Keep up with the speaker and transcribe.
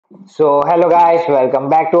So hello guys, welcome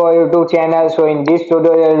back to our YouTube channel. So in this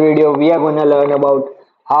tutorial video we are gonna learn about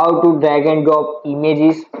how to drag and drop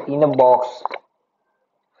images in a box.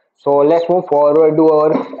 So let's move forward to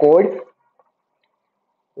our code.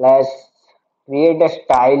 Let's create a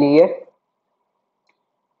style here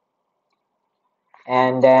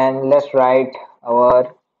and then let's create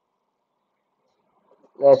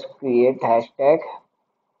hashtag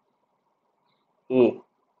A.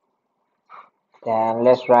 Then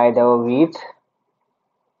let's write our width,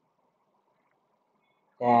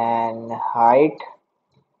 then height,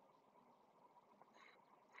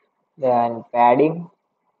 then padding,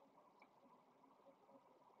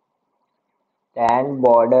 then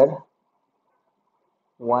border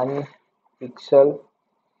 1 pixel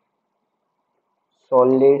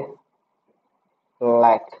solid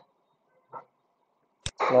black.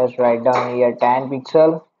 Let's write down here 10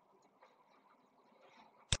 pixel,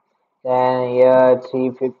 then here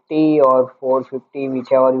 350 or 450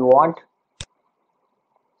 whichever you want,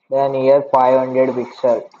 then here 500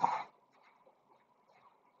 pixel,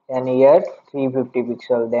 then here 350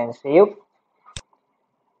 pixel, then save.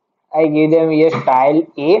 I give them here style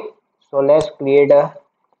A. So let's create a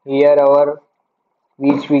here our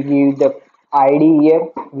which we give the id here,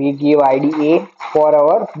 we give id A for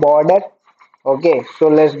our border. Okay, so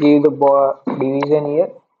let's give the division here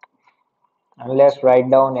and let's write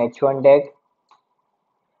down h1 tag.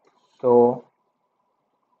 So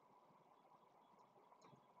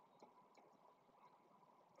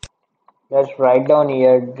let's write down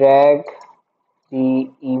here drag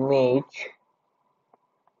the image.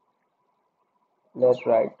 Let's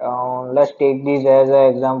take this as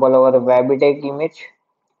an example our webtech image.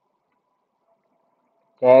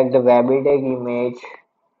 Drag the webtech image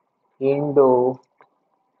into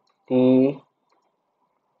the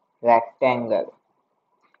rectangle.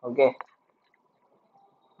 Okay,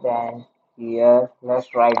 then here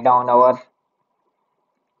let's write down our,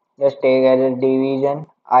 let's take as a division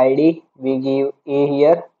id, we give A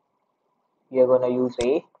here, we are gonna use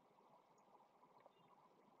A.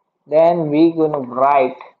 Then we gonna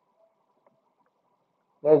write,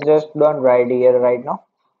 let's just don't write here right now,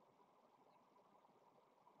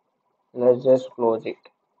 let's just close it.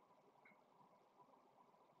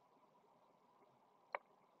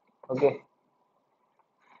 Okay,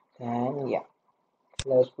 and yeah,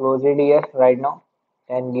 let's close it here right now.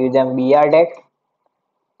 Then give them br tag.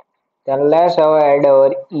 Then let's add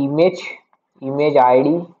our image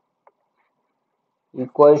id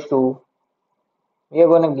equals to, we are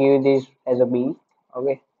gonna give this as a b.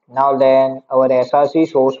 Okay, now then our src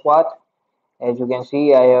source path, as you can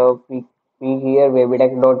see I have pick here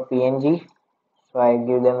webtech.png, so I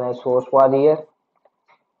give them a source path here.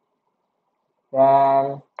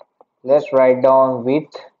 Then let's write down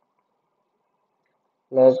width,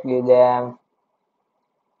 let's give them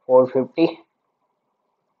 450,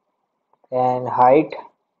 then height,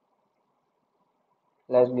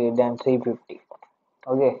 let's give them 350.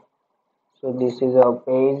 Okay, so this is a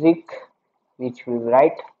basic which we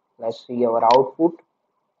write. Let's see our output.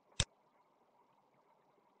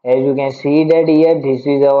 As you can see that here this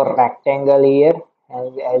is our rectangle here,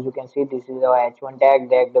 and as you can see this is our h1 tag,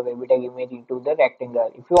 drag the baby tag image into the rectangle.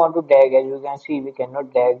 If you want to drag, as you can see we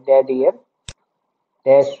cannot drag that here,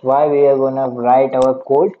 that's why we are gonna write our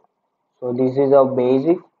code. So this is a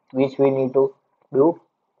basic which we need to do.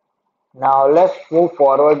 Now let's move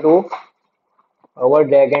forward to our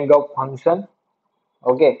drag and drop function.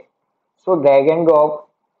 Okay, so drag and drop,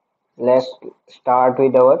 let's start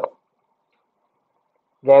with our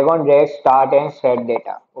drag on drag start and set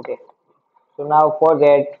data. Okay, so now for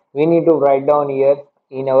that we need to write down here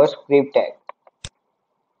in our script tag.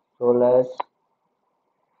 So let's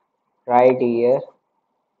write here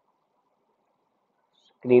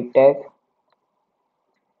script tag,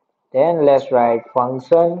 then let's write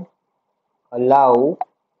function allow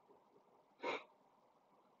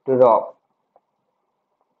drop,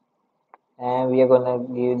 and we are gonna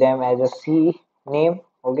give them as a C name.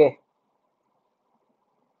 Okay,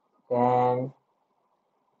 then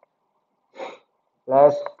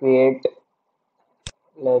let's create,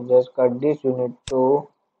 let's just cut this, you need to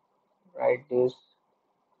write this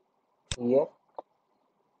here.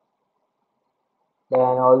 Then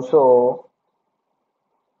also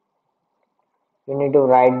you need to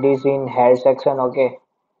write this in head section. Okay,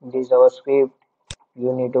 this is our script,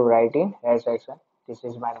 you need to write in head section, this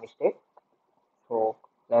is my mistake, so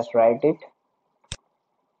let's write it.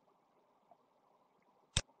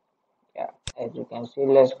 Yeah, as you can see,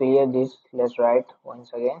 let's clear this, let's write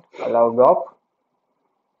once again allow drop,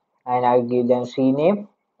 and I give them C name,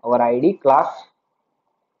 our id class,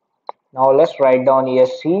 Now let's write down here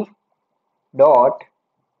C dot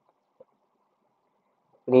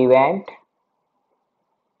prevent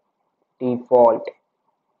default.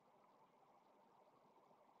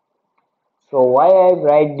 So why I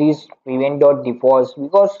write this prevent dot defaults?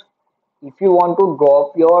 Because if you want to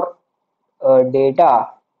drop your data,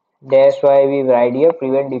 that's why we write here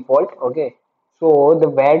prevent default. Okay, so the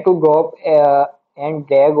where to drop and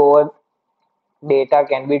drag over data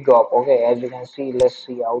can be dropped. Okay, as you can see, let's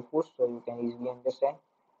see output so you can easily understand.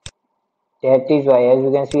 That is why, as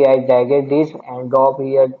you can see, I dragged this and drop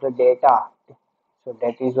here the data. So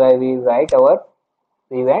that is why we write our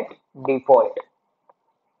prevent default.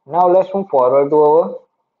 Now let's move forward to our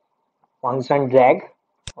function drag.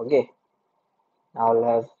 Okay, now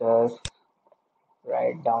let's just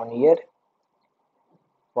write down here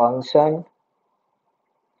function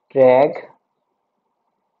drag.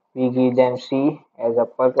 We give them C as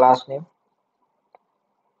upper class name.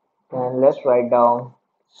 Then let's write down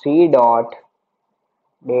C dot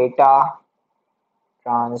data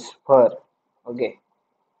transfer. Okay,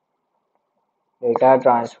 data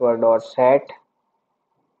transfer dot set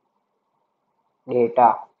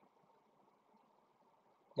data.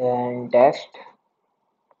 Then text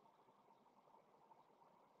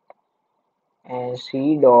and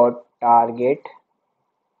C dot target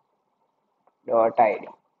dot id.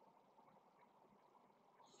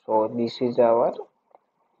 So this is our,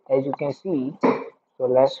 as you can see. So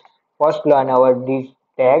let's first learn our this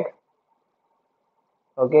tag.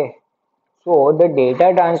 Okay, so the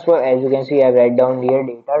data transfer, as you can see, I write down here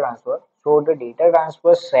data transfer. So the data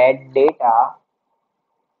transfer set data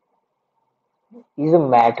is a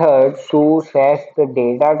method to set the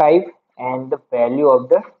data type and the value of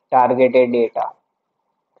the targeted data,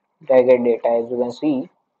 target data. As you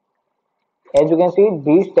can see,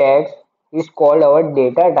 this tag is called our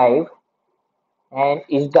data type and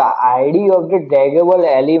is the ID of the draggable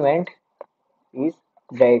element is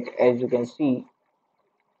drag. As you can see,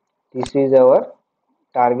 this is our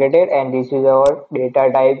targeted and this is our data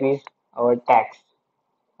type is our text.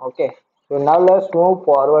 Okay, so now let's move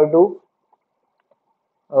forward to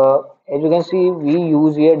as you can see we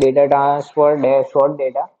use here data transfer dash short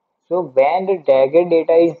data. So when the target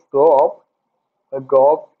data is dropped, a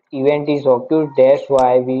drop event is occurred. That's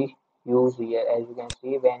why we use here. As you can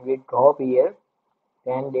see, when we drop here,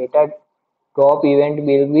 then data drop event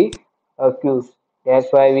will be occurs. That's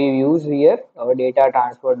why we use here our data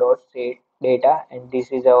transfer dot state data and this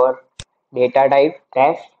is our data type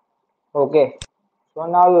text. Okay, so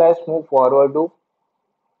now let's move forward to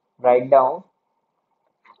write down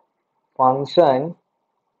function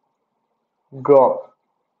drop.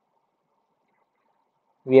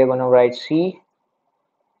 We are going to write C,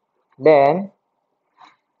 then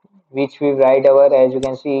which we write our, as you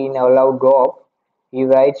can see in allow drop, we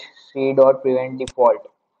write C dot prevent default.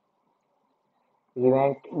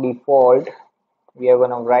 Prevent default, we are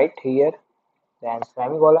going to write here, then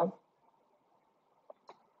semicolon,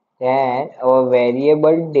 then our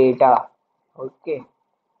variable data. Okay,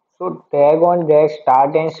 so tag on drag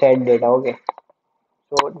start and set data. Okay,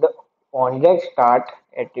 so the on drag start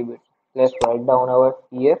attribute. Let's write down our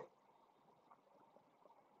here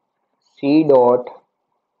C dot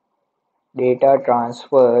data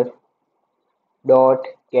transfer dot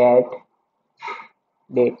get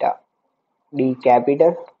data, D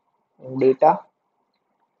capital data,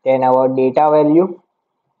 then our data value,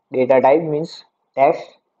 data type means text,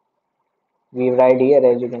 we write here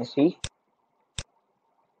as you can see,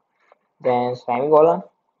 then semicolon,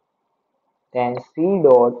 then C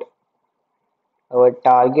dot our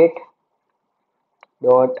target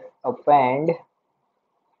dot append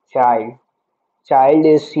child. Child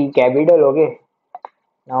is C capital. Okay,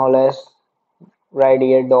 now let's write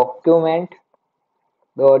here document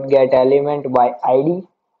dot get element by ID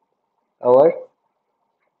our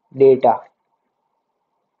data.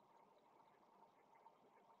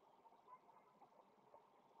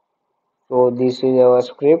 So this is our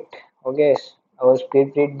script. Okay, our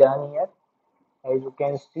script is done here. As you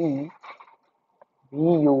can see,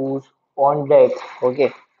 we use on drag.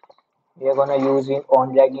 Okay, we are gonna use in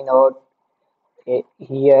on drag in our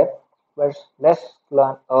here. But let's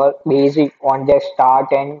learn our basic on drag start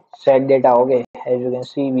and set data. Okay, as you can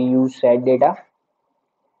see, we use set data.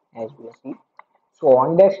 As you can see, so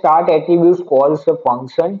on drag start attributes calls a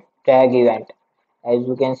function tag event. As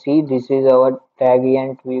you can see, this is our tag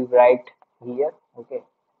event we write here. Okay,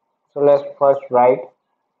 so let's first write,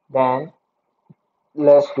 then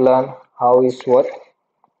let's learn how it's work.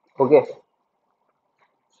 Okay,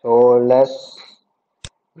 so let's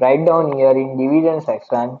write down here in division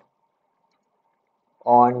section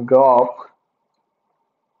on drop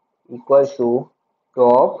equals to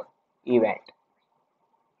top event.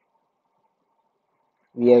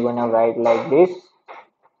 We are gonna write like this.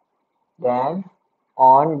 Then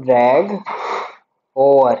on drag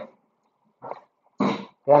over.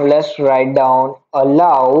 Then let's write down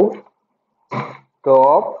allow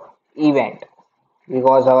top event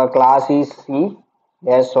because our class is C.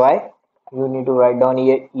 That's why you need to write down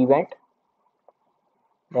here event.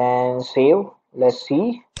 Then save. Let's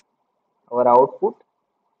see our output.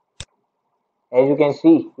 As you can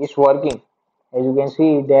see, it's working. As you can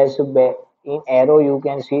see, there's a in arrow. You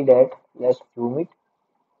can see that. Let's zoom it.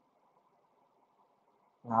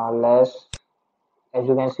 Now let's. As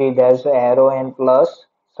you can see, there's an arrow and plus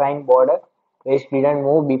sign border, which didn't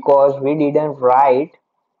move because we didn't write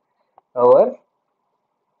our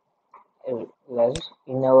let's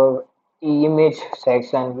in our image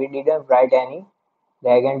section we didn't write any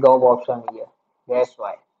drag and drop option here. That's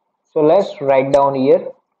why. So let's write down here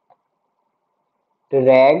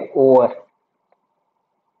drag over.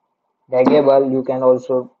 Draggable, you can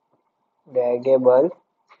also draggable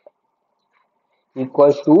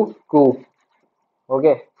equals to true.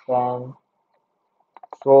 Okay, and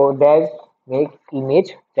so that make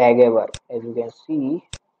image draggable. As you can see,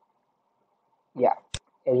 yeah,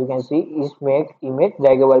 as you can see, is make image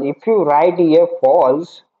draggable. If you write here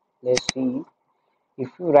false, let's see. If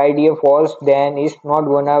you write here false, then it's not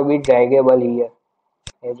gonna be draggable here.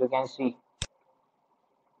 As you can see,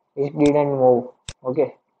 it didn't move.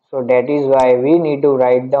 Okay, so that is why we need to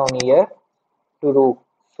write down here true.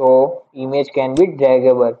 So image can be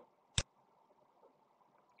draggable.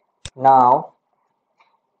 Now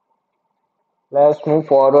let's move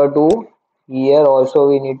forward to here. Also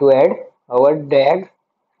we need to add our drag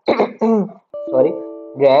sorry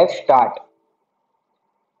drag start.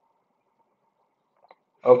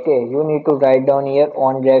 Okay, you need to write down here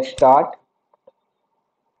on drag start.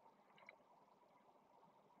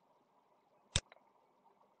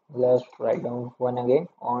 Let's write down one again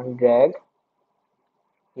on drag,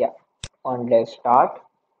 yeah, on drag start.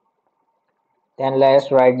 Then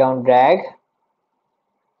let's write down drag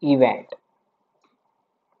event.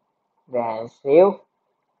 Then save.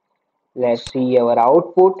 Let's see our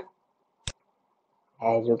output.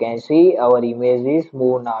 As you can see, our image is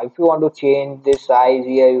moved now. If you want to change the size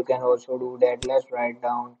here, you can also do that. Let's write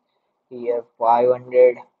down here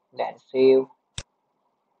 500. Then save.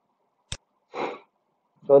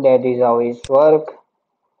 So that is how it works.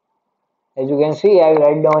 As you can see, I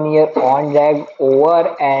write down here on drag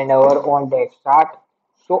over and our on drag start.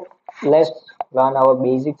 So let's learn our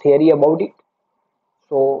basic theory about it.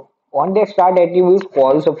 So on drag start attribute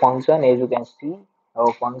calls a function. As you can see,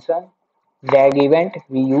 our function drag event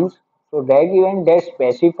we use. So drag event that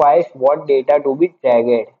specifies what data to be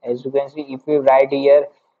dragged. As you can see, if we write here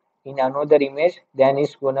in another image, then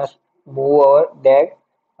it's gonna move our drag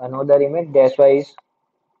another image. That's why it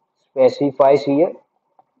specifies here.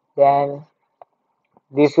 Then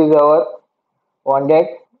this is our on drag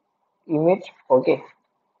image. Okay,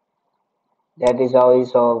 that is how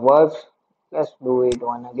it works. Let's do it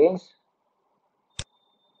one again.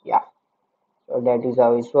 Yeah, so that is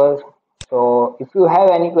how it works. So if you have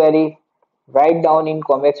any query, write down in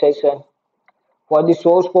comment section. For the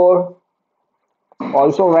source code,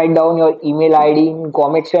 also write down your email ID in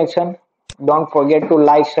comment section. Don't forget to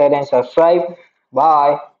like, share and subscribe.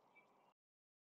 Bye.